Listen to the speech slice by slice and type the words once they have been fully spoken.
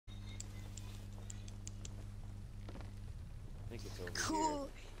think it's over here. Cool.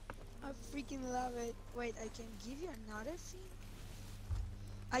 I freaking love it. Wait, I can give you another thing?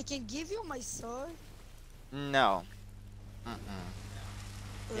 I can give you my sword? No. Mm-mm.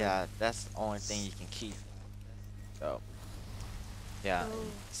 Uh, Yeah, that's the only thing you can keep. So, yeah. oh.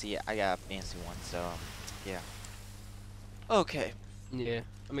 And see, I got a fancy one, so yeah. Okay. Yeah.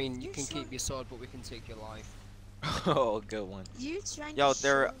 I mean, you You can sure? keep your sword, but we can take your life. Oh, good one. You trying to Yo,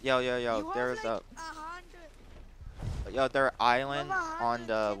 show? yo, You have there's like a, 100. yo, there You have island on 100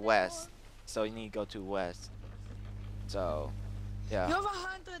 the cannonball. west. So you need to go to west. So, yeah. You have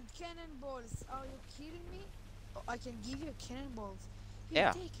 100 cannonballs. Are you kidding me? Oh, I can give you cannonballs. Here,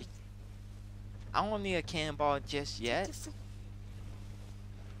 Yeah. take it. I don't need a cannonball just Take yet. the freak.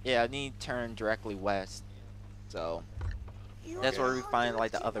 Yeah, I need to turn directly west. So, You have that's Okay. where we find 100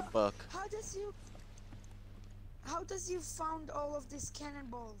 like the other cannonballs. book. How does you? How does you found all of these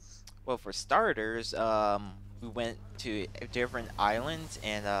cannonballs? Well, for starters, we went to different islands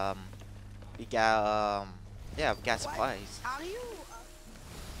and we got yeah, we got Why supplies. are you?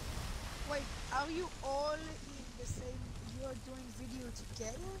 Wait, are you all in the same? You are doing video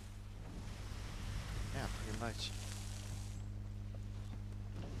together? Yeah, pretty much.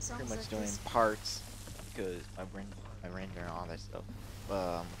 Pretty Sounds much like doing this. parts because my render and all that stuff.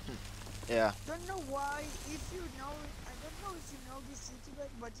 Yeah. Don't know why. If you know, I don't know if you know this YouTuber,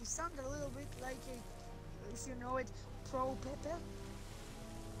 but you sound a little bit like a, if you know it, Pro Pepper.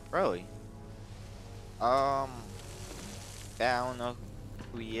 Really? Um, yeah, I don't know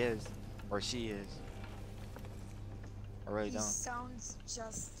who he is or she is. I really He don't. sounds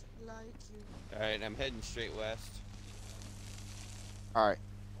just like you. Alright, I'm heading straight west. All right,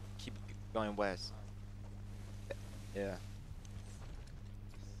 keep going west. Yeah.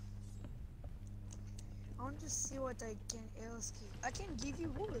 I want to see what I can else give. I can give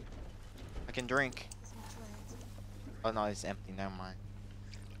you wood. I can drink. Let me try it. Oh no, it's empty. Never mind.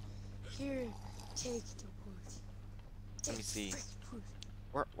 Here, take the wood. Let Take me the see. freaking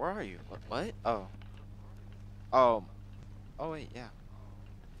wood. Where are you? What? Oh. Oh. Oh wait, yeah.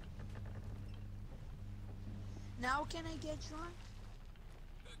 Now can I get drunk?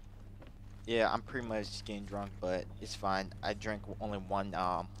 Yeah, I'm pretty much getting drunk, but it's fine. I drank only one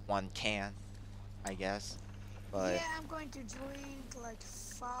can, I guess. But Yeah, I'm going to drink like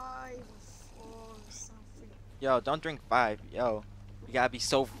 5 or 4 or something. yo, don't drink five. Yo, we gotta be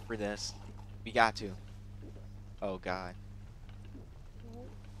sober for this. We got to. Oh god.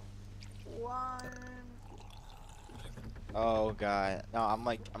 One. Oh god. No,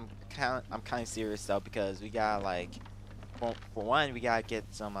 I'm kind of serious though because we gotta like for one we gotta get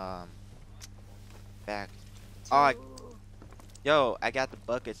some back. Oh, Two. yo, I got the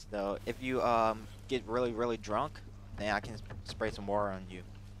buckets though. If you get really drunk, then I can spray some water on you.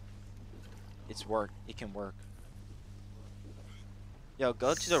 It's work. It can work. Yo,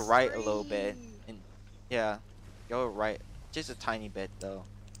 go to the right a little bit, 3. and yeah, go right, just a tiny bit though.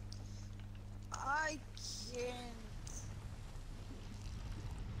 I can't.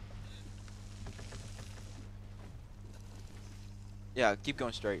 Yeah, keep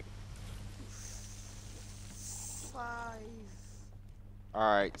going straight. 5. All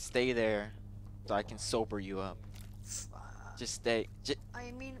right, stay there, so I can sober you up. Five. Just stay.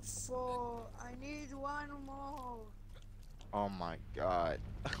 I mean 4. I need one more. Oh my god.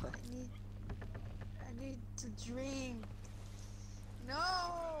 need. I need to drink. No.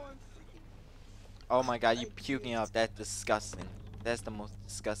 I'm freaking. Oh my god, you I puking did. up. That's disgusting. That's the most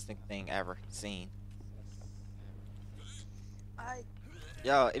disgusting thing ever seen. I.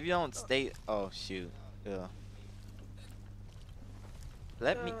 Yo, if you don't stay, oh shoot. Yeah.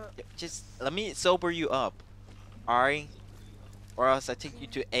 Let me Uh. just let me sober you up, alright? Or else I take you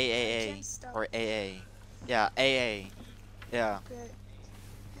to I AAA can't stop. or AA. Yeah, AA. Yeah. Okay.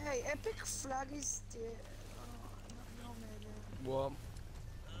 Hey, Epic Flag is there. Oh, no, no, man. What?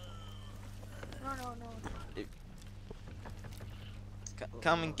 No. It-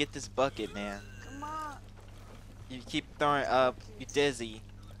 Come and get this bucket, man. Come on. You keep throwing up. You Okay. dizzy.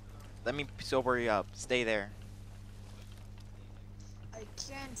 Let me sober you up. Stay there. I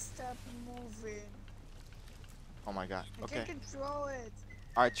can't stop moving. Oh my god. I Okay. can't control it.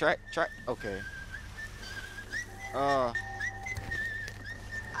 All right. Try. Okay. Oh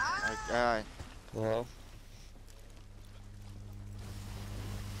my Ah! god. Well,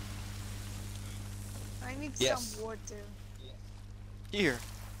 I need yes. some water. Here.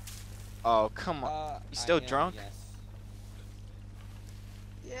 Oh come on. You I still am, drunk? yes.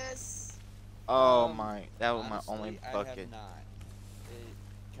 Yes. Oh my. That was my Honestly, only I bucket. have not.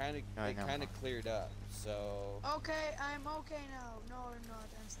 Alright, It never kind of mind. cleared up, so... Okay, I'm okay now. No, I'm not.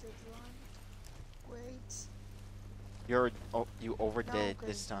 I'm still drunk. Wait. You overdid Okay.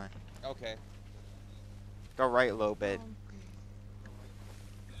 this time. Okay. Go right a little bit. Okay.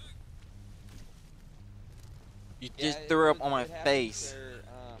 You Yeah, just threw up on my it happened face. for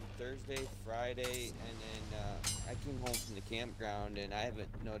Thursday, Friday, and then I came home from the campground and I haven't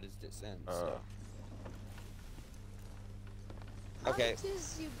noticed it since. So How okay,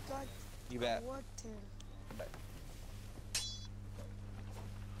 does you got you bet. water?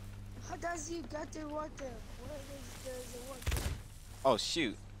 How does you got the water? Where is the water? Oh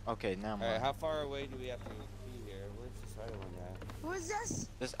shoot. Okay, now All right, mind. how far away do we have to be here? Where's this island at? Who is this?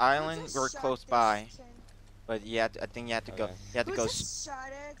 This Who island, just we're shot close this by, can? but I think you have to go. Okay. You have to Who go. just shot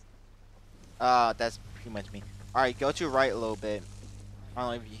it? That's pretty much me. All right, go to right a little bit. I don't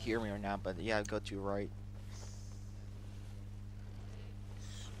know if you hear me or not, but yeah, go to right.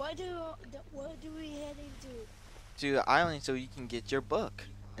 Where do we head into? To the island so you can get your book,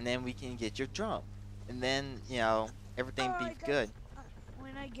 and then we can get your drum, and then everything Oh, be I got. good.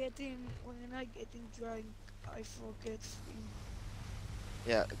 When I get in drunk, I forget.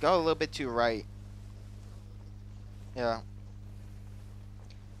 Yeah, go a little bit to right. Yeah, a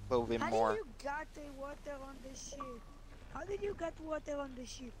little bit How more. did you got the water on the ship? How did you get water on the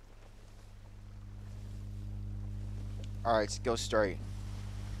ship? All right, go straight.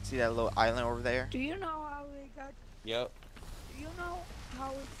 See that little island over there? Do you know how we got? Yep. Do you know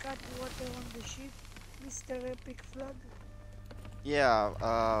how we got water on the ship, Mr. Epic Flood?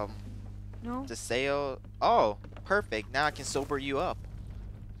 Yeah. No. The sail. Oh, perfect. Now I can sober you up.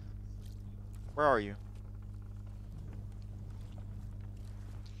 Where are you?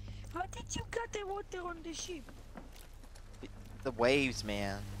 How did you get the water on the ship? The waves,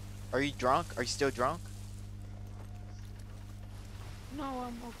 man. Are you drunk? Are you still drunk? No,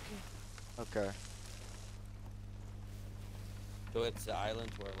 I'm okay. Okay. So it's the island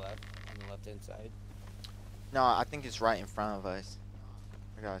to our left, on the left-hand side. No, I think it's right in front of us.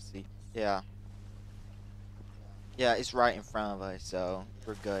 I gotta see. Yeah. Yeah, it's right in front of us, so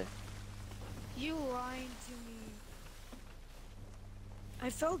we're good. You lying to me. I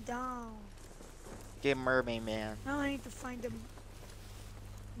fell down. Get mermaid, man. Now I need to find them.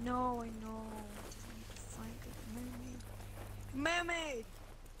 No, I know. I just need to find the mermaid. Mermaid!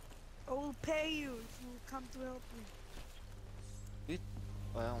 I will pay you if you will come to help me.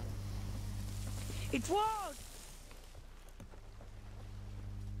 Well, It worked!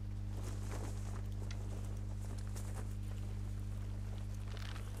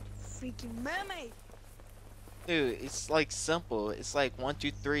 Freaking mermaid! dude, it's like simple. It's like 1,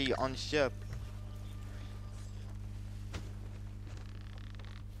 2, 3 on the ship.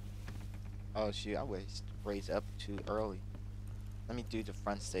 Oh shoot, I was raised up too early. Let me do the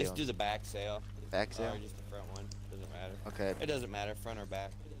front sail. Let's do the back sail. Back sail? Or just the front one. Doesn't matter. Okay. It doesn't matter, front or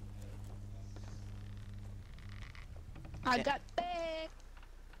back. I got back!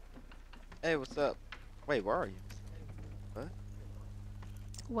 Hey, what's up? Wait, where are you?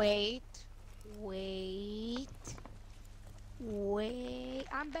 What? Wait.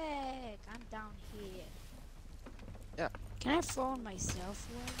 I'm back. I'm down here. Yeah. Can I phone myself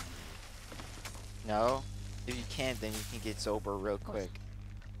one? No. If you can't, then you can get sober real quick.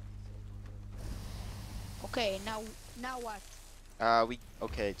 Okay, now what?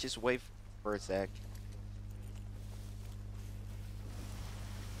 Okay, just wait for a sec.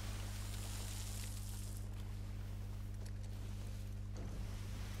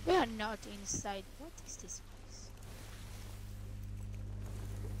 We are not inside. What is this place?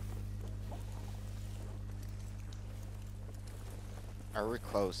 Alright, we're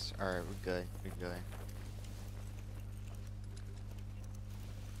close. Alright, we're good. We're good.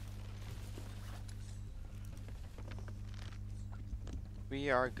 We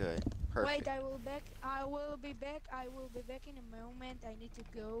are good. Perfect. Wait, I will back. I will be back. I will be back in a moment. I need to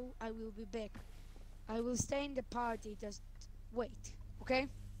go. I will be back. I will stay in the party. Just wait. Okay?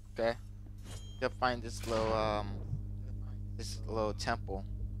 Okay. Go find this little temple.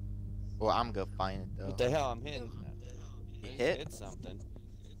 Well, I'm gonna find it though. What the hell? I'm hitting. You I just hit? hit something.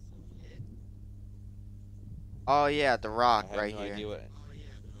 Oh yeah, the rock I have right no here. idea what.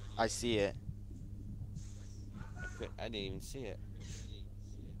 I see it. I didn't even see it.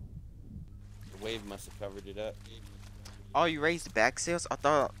 The wave must have covered it up. Oh, you raised the back sails? I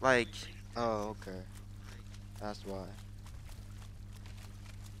thought like. Oh, okay. That's why.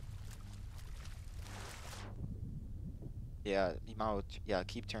 Yeah, you might. Yeah,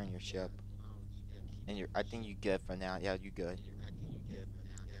 keep turning your ship. And you're. I think you good for now. Yeah, you good.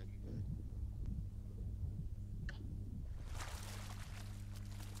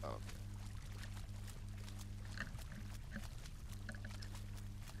 Okay.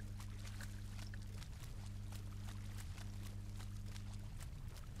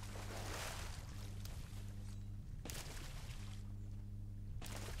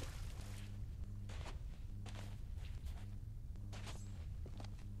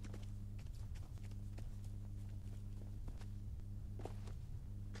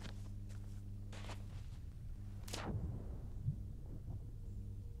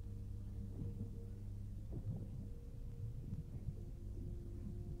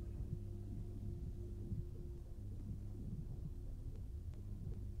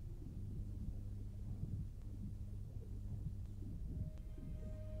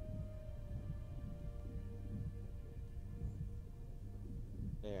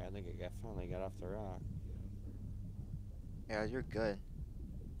 There, I think finally got off the rock. Yeah, you're good.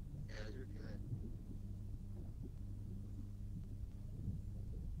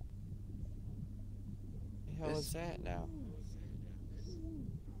 The hell This is that now?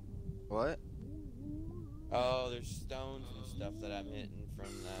 what? Oh, there's stones and stuff that I'm hitting from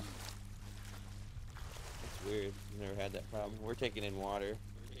the. It's weird. Never had that problem. We're taking in water.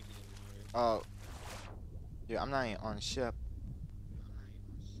 Oh, dude, I'm not even on the ship.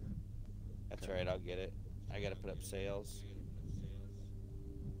 That's Okay. right. I'll get it. I gotta put up sails.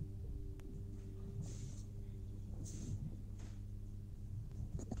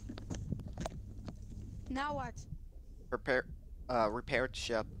 Now what? Repair, repair the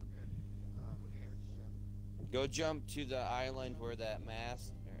ship. Go jump to the island where that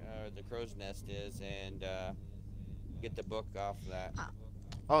mast or the crow's nest is, and get the book off that. Uh,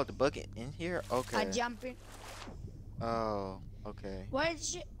 Oh, the bucket in here? I Okay. jump in. Oh, okay. Where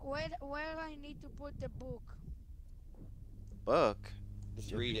I need to put the book? The book. Just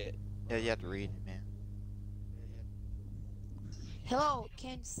Should read be. it. Yeah, you have to read it, man. Hello,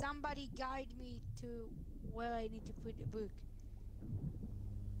 can somebody guide me to where I need to put the book?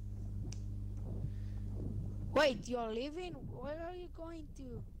 Wait, you're leaving? Where are you going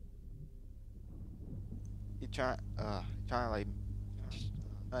to? You trying to like.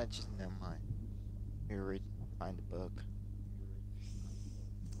 Just never mind. You read, find the book.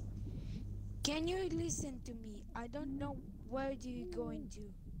 Can you listen to me? I don't know where do you going to.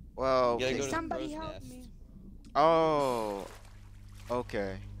 Well, You gotta okay. go to the Somebody crow's help nest. me. Oh,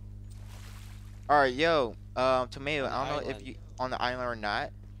 okay. All right, yo. Tomato. On the I don't know if island. you on the island or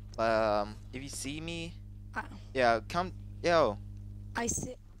not, but if you see me, I, yeah, come. Yo, I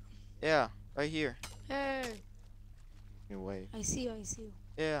see. yeah, right here. Hey, You wave. I see you. I see you.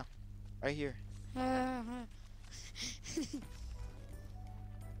 Yeah, right here. Uh,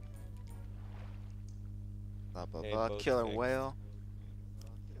 Blah blah Hey, blah. boat's Killer fixed. whale.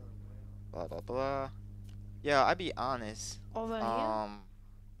 Blah blah blah. Yeah, I be honest. Over here.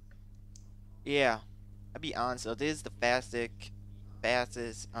 Yeah, I be honest. So this is the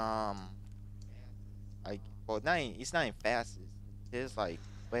fastest. Like, well, not even, it's not even fastest. It's like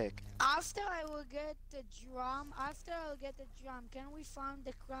quick. After I will get the drum. After I'll get the drum. Can we find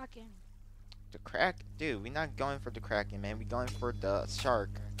the kraken? The crack, dude. We're not going for the kraken, man. We're going for the shark.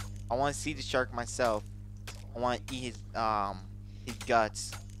 I want to see the shark myself. I want to eat his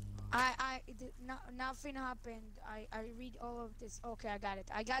guts. Nothing happened. I read all of this. Okay, I got it.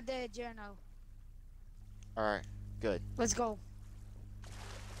 I got the journal. All right, good. Let's go.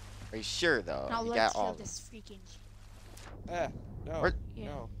 Are you sure though? Now You let's got all kill of them. this freaking. Ah, no, Where- Yeah.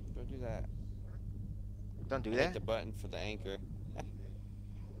 no, don't do that. Don't do I that. hit the button for the anchor.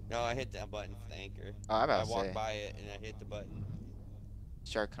 No, I hit that button for the anchor. Oh, I'm I about to walked say. by it and I hit the button.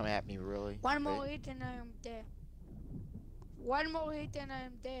 Shark coming at me, really? One more Wait. hit and I am dead. One more hit and I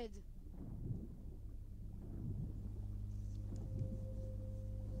am dead.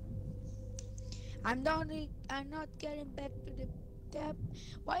 I'm not getting back to the tab.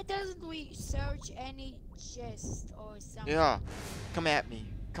 Why doesn't we search any chest or something? Yeah, come at me.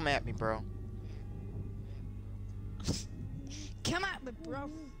 Come at me, bro. Come at me, bro.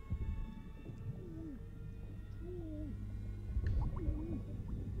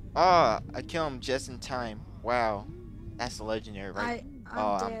 Ah, I killed him just in time. Wow, that's legendary, right? I'm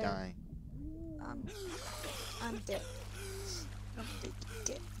Oh, I'm dead. dying. I'm dead. I'm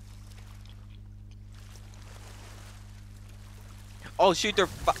dead. Oh shoot, they're.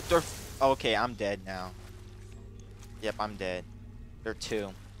 Okay, I'm dead now. Yep, I'm dead. They're two.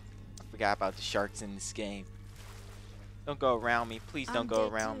 I forgot about the sharks in this game. Don't go around me, please. Don't I'm go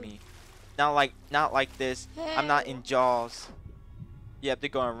dead around too. me. Not like this. I'm not in Jaws. Yep, they're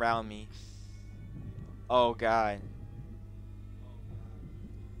going around me. Oh god.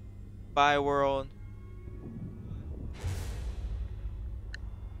 Bye world.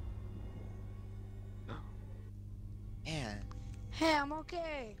 Man. Hey, I'm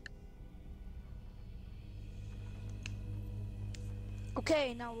okay.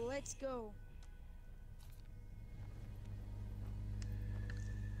 Okay, now let's go.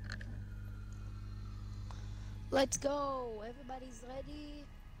 Let's go. Everybody's ready.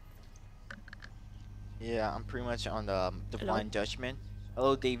 Yeah, I'm pretty much on the Hello? Divine Judgment.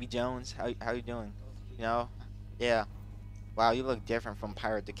 Hello, Davy Jones. How you doing? You know? Yeah. Wow, you look different from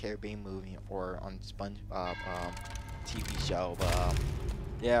Pirate of the Caribbean movie or on SpongeBob TV show. But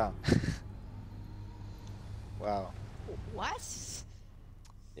yeah. Wow. What?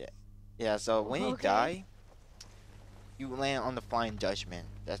 Yeah. So when you Okay. die, you land on the Flying Dutchman.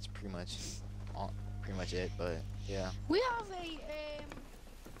 That's pretty much it. But yeah. We have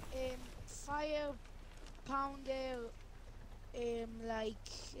fire pounder, like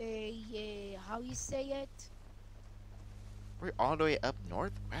how you say it? We're all the way up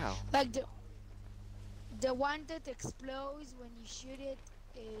north. Wow. Like the one that explodes when you shoot it.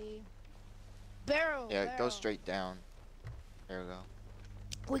 A barrel, Yeah, go barrel. straight down. There we go.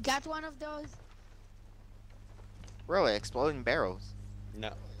 We got one of those. Really, exploding barrels?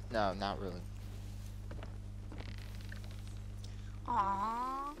 No. No, not really.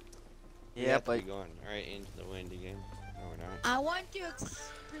 Aww. We Yeah, have to but be going right into the wind again. No, we're not. I want to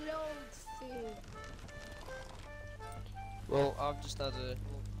explode Phil. Well, I've just had a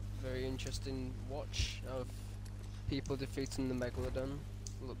very interesting watch of people defeating the Megalodon.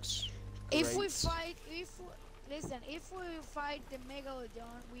 Looks great. If we fight, listen, if we fight the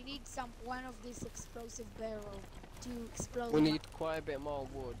megalodon, we need one of these explosive barrel to explode. We it. need quite a bit more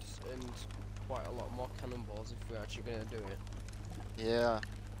wood and quite a lot more cannonballs if we're actually gonna do it. yeah.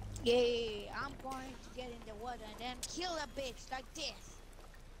 Yeah, I'm going to get in the water and then kill a bitch like this.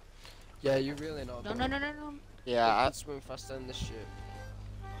 Yeah, you really know. No, no, no, no, no. Yeah, I can swim faster than this ship.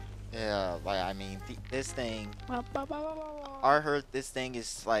 yeah, like, I mean, this thing, I I heard this thing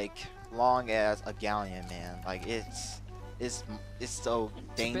is, like, long as a galleon, man. Like, it's so It's a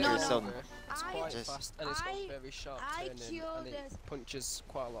bit dangerous, so... longer, It's I- quite Just- fast and it's got I- very sharp I turning killed and it this- punches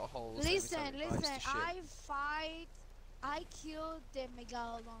quite a lot of holes. Listen, every time it bites listen. the ship. I killed the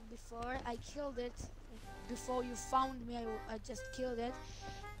megalodon before. I killed it before you found me. I just killed it,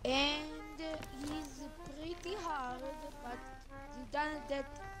 and he's pretty hard, but you done it that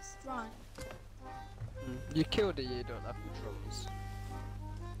strong. You killed it, you don't have the drums.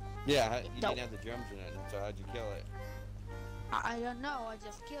 Yeah, you No. didn't have the drums in it, so how'd you kill it? I don't know. I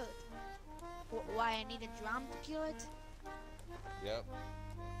just killed it. Why I need a drum to kill it? Yep.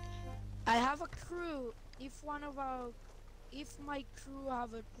 I have a crew. If my crew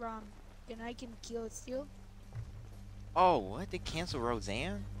have a drum, then I can kill it still. Oh, what? They cancel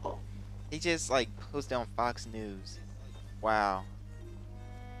Roseanne? Oh. They just, like, posted on Fox News. Wow.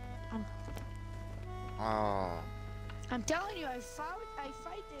 Um. Oh. I'm telling you, I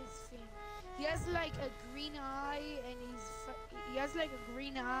fight this thing. He has like a green eye, and he has like a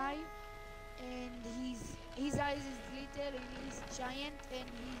green eye, and his eyes is glitter, and he's giant, and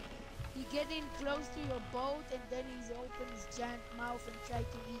he get in close to your boat, and then he open his giant mouth and try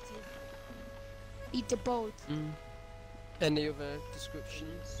to eat the boat. Any other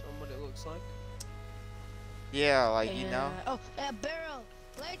descriptions on what it looks like? Yeah, like, you know. Oh, a barrel.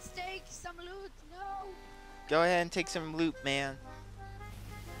 Let's take some loot. No, Go ahead and take some loot, man.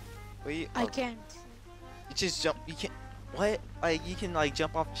 Wait, I can't. you just jump. You can. What? Like, you can, like,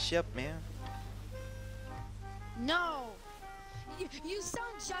 jump off the ship, man. No, you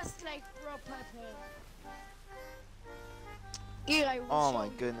sound just like Pro Pepper. Here, I will Oh show my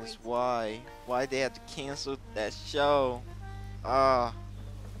you. goodness, Wait. why? Why they have to cancel that show? Ah.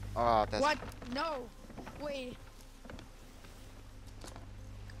 That's. What? No. Wait.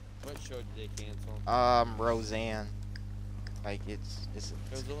 What show did they cancel? Roseanne. Like, it's. It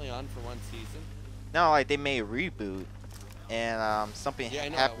was only on for one season. No, like, they made a reboot. And, something Yeah, I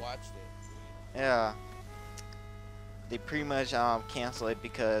know. happened. I watched it. Yeah. They pretty much canceled it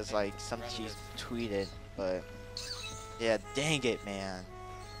because like something she tweeted, but yeah, dang it, man.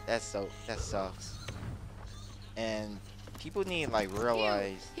 That sucks. And people need like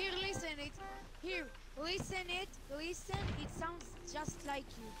realize. Here, listen it. Here, listen it. Listen. It sounds just like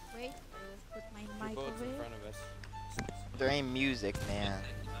you. Wait, I'll put my The mic boat's over in here. front of us. There ain't music, man.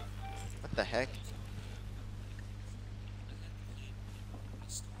 What the heck?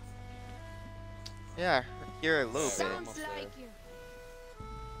 Yeah, I hear a little bit. Sounds Almost there. like you.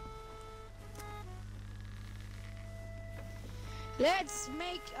 Let's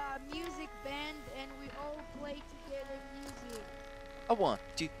make a music band and we all play together music. A 1,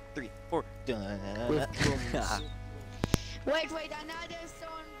 2, 3, 4. Dun. With drums. Wait, another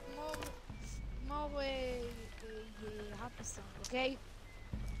song, more happy song, okay?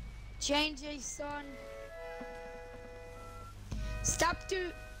 Change a song. Stop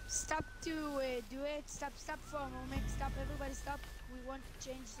to do it. Stop for a moment. Stop, everybody stop. We want to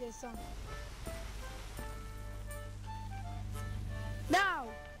change the song. Now,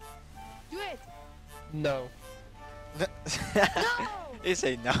 do it. No. No. They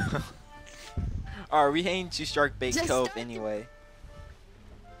say no. Alright, we heading to Shark Bait Just Cove start to- anyway.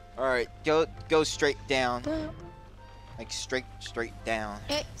 Alright, go straight down. Like straight down.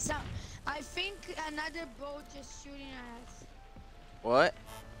 So, I think another boat just shooting at us. What?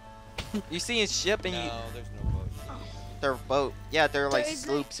 You see his ship and you No, there's no boat. their boat. Yeah, they're like There is,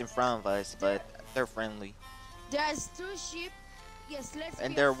 like- sloops in front of us, but they're friendly. There's two ships. Yes, let's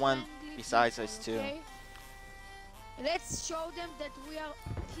And be there a are one friendly besides people, us too. okay? Let's show them that we are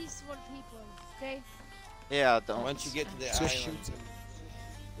peaceful people, okay? Yeah, don't. Once you get to the So island, shoot him.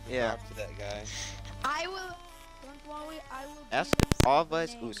 you can Yeah. talk to that guy. I will. Don't worry. I will Ask give him all some of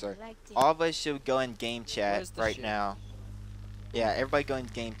us. name. Ooh, sorry. I like it. All of us should go in game chat Where's the right ship? now. Yeah, everybody go in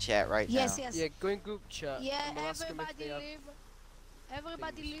game chat right Yes, now. yes. Yeah, go in group chat. Yeah, and we'll ask 'em if everybody they have leave.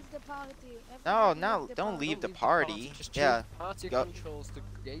 Everybody things. leave the party. No, Everybody no, leave the don't party. leave the Don't party. Just Yeah, change party go. controls to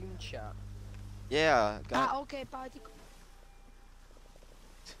game chat. Yeah, go. Ah, okay, party.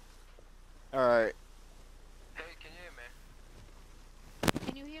 All right. Hey, can you hear me?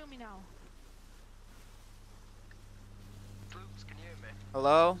 Can you hear me now? Sloops, can you hear me?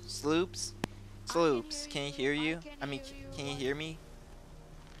 Hello, Sloops. I Sloops, can you hear you? can I mean, hear you. can you hear me?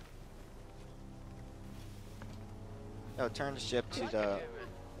 Yo, turn the ship to the.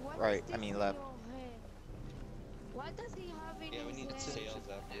 What Right, is I this mean in left. your head? What does he have in Yeah, we his need the head? sails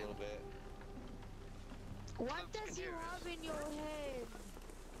up a little bit. What does he have in your head?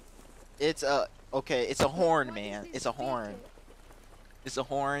 It's a. Okay, it's a horn, What is man. this It's a horn. speaker? It's a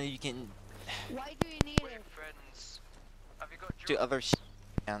horn. You can Why do you need it? Friends. Have you got do other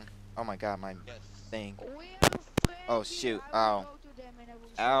man. Oh my god, my Yes. thing. We are friendly. Oh, shoot. I will Ow. go to them and I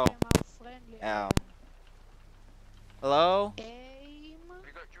will Ow. show them how friendly I Ow. am. Hello? Aim. Have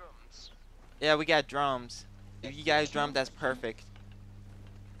you got drums? Yeah, we got drums. If you guys drum, that's perfect.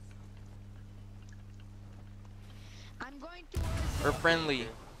 I'm going to. We're friendly.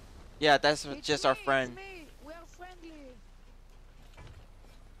 Yeah, that's It's just me, our friend. It's me. We are friendly.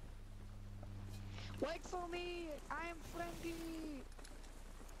 Wait for me. I am friendly.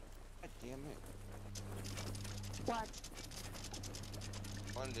 God damn it. What?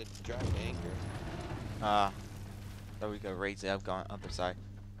 Wanted to drop anchor. There we go. Raise it up, go on other side.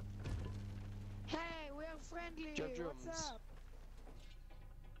 Hey, we are friendly. Judge What's drums. up?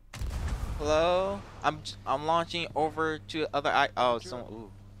 Hello? I'm launching over to other oh, Judge some drum.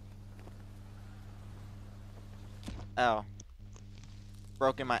 ooh. Ow.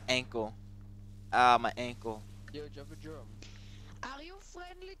 Broken my ankle. Ow, my ankle. Yo, do you have a drum? Are you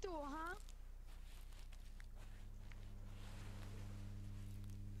friendly too, huh?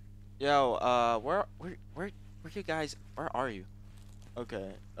 Yo, where you guys, where are you?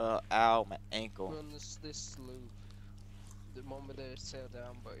 Okay, ow, my ankle. We're on this sloop. The one with the sail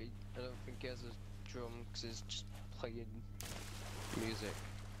down, but I don't think he has a drum because he's just playing music.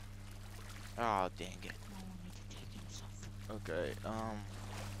 Oh, dang it. No one need to take himself. Okay,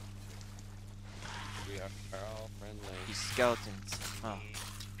 We are all friendly. these skeletons. Oh.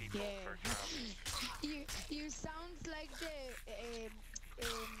 Yeah. you sound like the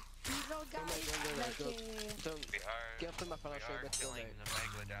evil guy. Like Don't get off the map and I'll show you the full name. the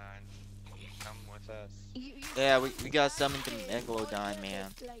Megalodon. Come with us. you Yeah, sound we gotta like summon the the Megalodon, soldier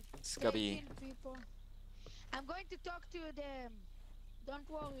man. that, like, It's gonna be. taking people. I'm going to talk to them. Don't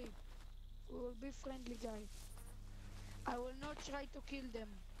worry. We will be friendly, guys. I will not try to kill them.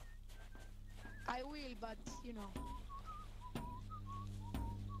 I will, but you know.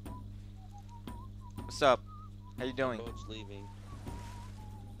 What's up? How you doing? Boat's leaving.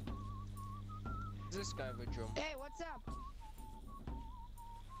 Does this guy have a drum? Hey, what's up?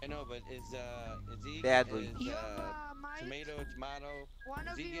 I know, but is he Badly. is, You have Mike? tomato? One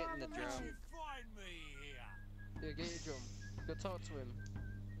Is of he you getting have the a drum? mic. Yeah, get your drum. Go talk to him.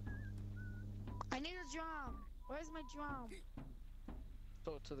 I need a drum. Where's my drum?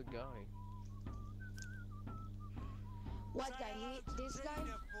 Talk to the guy. What guy? This guy?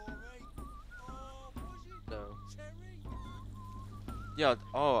 No. Yo,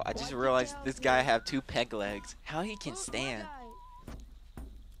 oh, I just What the realized hell, this guy dude? have 2 peg legs. How he can What stand? guy?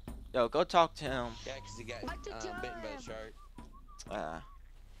 Yo, go talk to him. Yeah, 'cause he got What to tell bitten by a him? shark.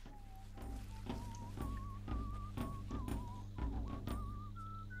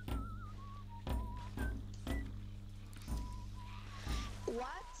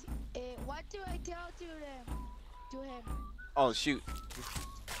 What? What do I tell to them? To him? Oh shoot,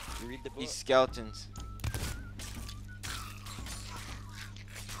 You read the book. these skeletons.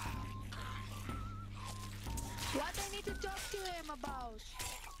 What I need to talk to him about?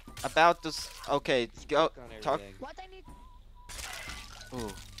 About this, okay, go Book on talk. everything. What I need?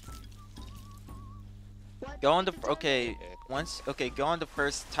 Ooh. What Go I on need the to tell okay. him? Once okay, go on the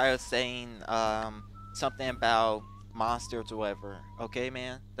first title saying something about monsters or whatever. Okay,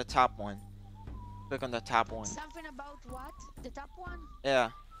 man, the top one. Click on the top one. Something about what? The top one?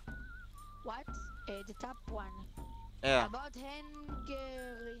 Yeah, What? The top one. yeah. About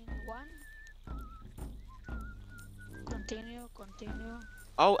Hungarian one? Continue.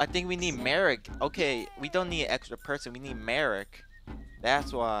 Oh, I think we need Merrick. Okay, we don't need an extra person. We need Merrick.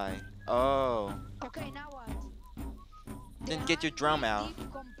 That's why. Oh. Okay, now what? The Then get your island drum is out. deep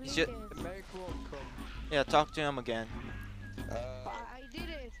You should. completed. America won't come. Yeah, talk to him again. I did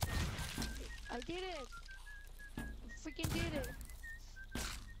it. I did it. Freaking did it.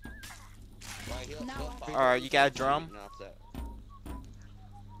 Well, Now he'll what? follow Alright, you you got a since you're drum? eating off that.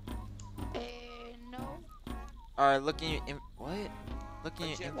 No. Alright, look in your what? Look in But your you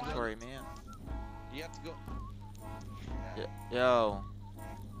have to go- inventory, man. You have to go. Yo.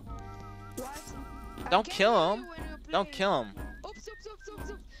 What? Don't I can't kill hear him. you when you Don't play. kill him. Oops, oops, oops, oops,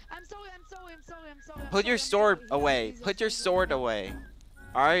 oops. I'm sorry, I'm sorry, I'm sorry, I'm sorry. Put your sword away. Put your sword away. away.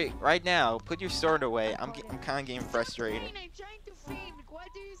 Alright, right now. Put your sword away. I I'm caught it. kind of getting Stop frustrated. saying I'm trying to think. What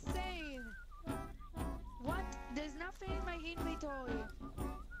do you say? What? There's nothing in my inventory.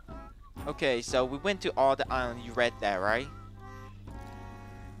 Okay, so we went to all the islands. You read that, right?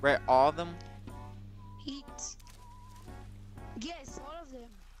 Read all of them? Eat. Yes, all of them.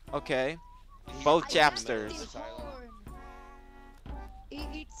 Okay. You Both have to go in the middle of chapters. this island. horn.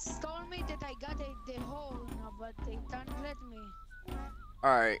 It's told me that I got the horn, but they don't let me.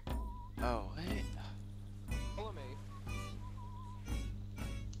 Alright. Oh, what? Follow me.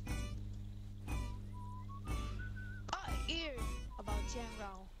 Oh, here. About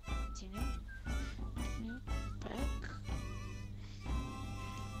general. Continue. Back.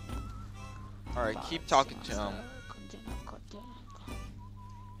 Alright, keep talking to him. Continue.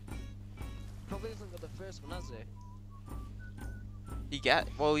 Probably hasn't got the first one, has he? He got.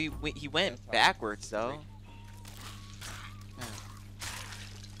 Well, he went That's how- backwards though.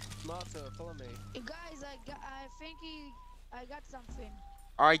 Marta, follow me. You guys, I think I got something.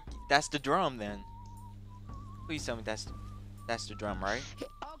 Alright, that's the drum then. Please tell me that's the drum, right?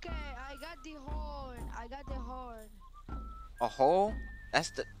 Okay, I got the horn. I got the horn. A hole? That's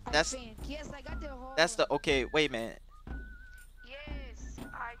the. I think. Yes, I got the horn. That's the. Okay, wait a minute. Yes,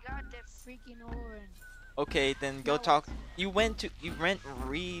 I got the freaking horn. Okay, then go Now talk. You went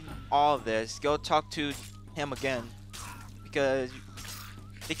read all this. Go talk to him again, because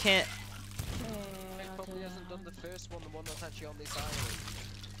they can't. He probably hasn't done the first one, the one that's actually on this island.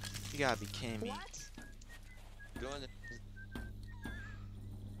 You gotta be kidding me. What? Go in the.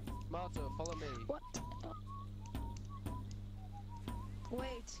 Marta, follow me. What?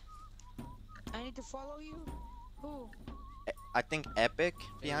 Wait. I need to follow you? Who? I think Epic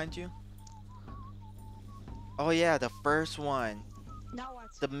behind you. Oh yeah, the first one. Now what?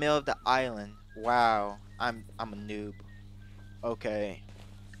 The middle of the island. Wow, I'm a noob. Okay.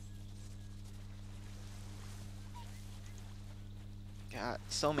 God,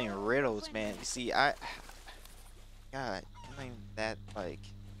 so many riddles, man. You see, God, I'm not even that like.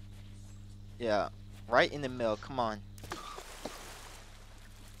 Yeah, right in the middle. Come on.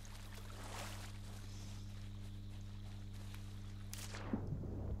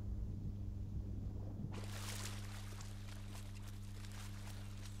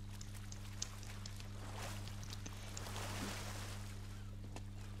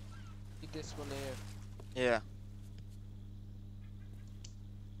 Need this one here. Yeah.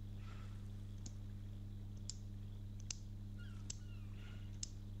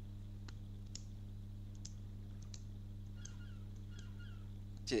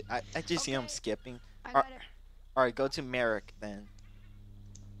 I just see him Okay. skipping. I Ar- got it. Alright, go to Merrick then.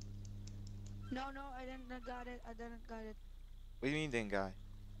 No, I didn't got it. I didn't got it. What do you mean then, guy?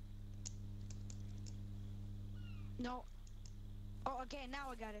 No. Oh, okay, now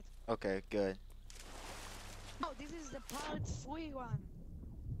I got it. Okay, good. Oh, this is the part 3 one.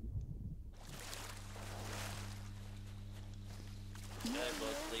 Yeah,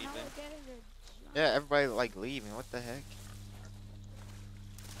 both now leaving. I get it. Yeah, everybody like leaving. What the heck?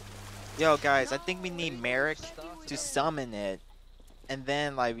 Yo, guys, I think we No, need we Merrick checking with to them. summon it, and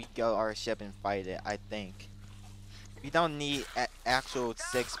then like we go our ship and fight it. I think we don't need actual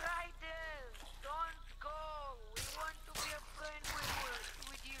six. Stop right there. Don't go. We want to be a friend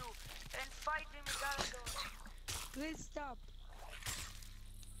with you and fight the Megalodon. Please stop.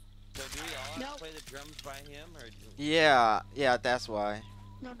 So do we all have No. to play the drums by him, or? Yeah, that's why.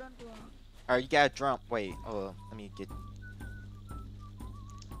 No, don't do it. Alright, you got a drum. Wait, oh, let me get.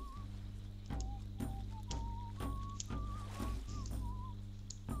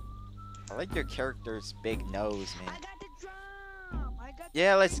 I like your character's big nose, I man. got the drum. I got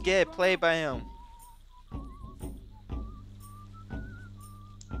Yeah, the let's freaking get it played drum. by him.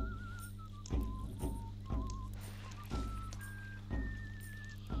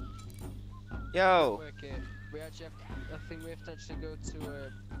 Yo, Work it. We actually have. I think we have to actually go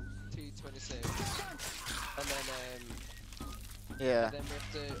to T26, and yeah, then we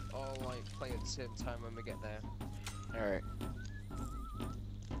have to all like play at the same time when we get there. alright.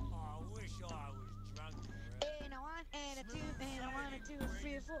 And I wanna do a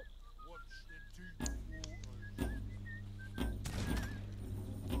 3 or 4.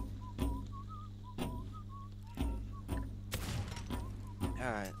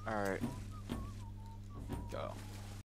 Alright, alright. Go.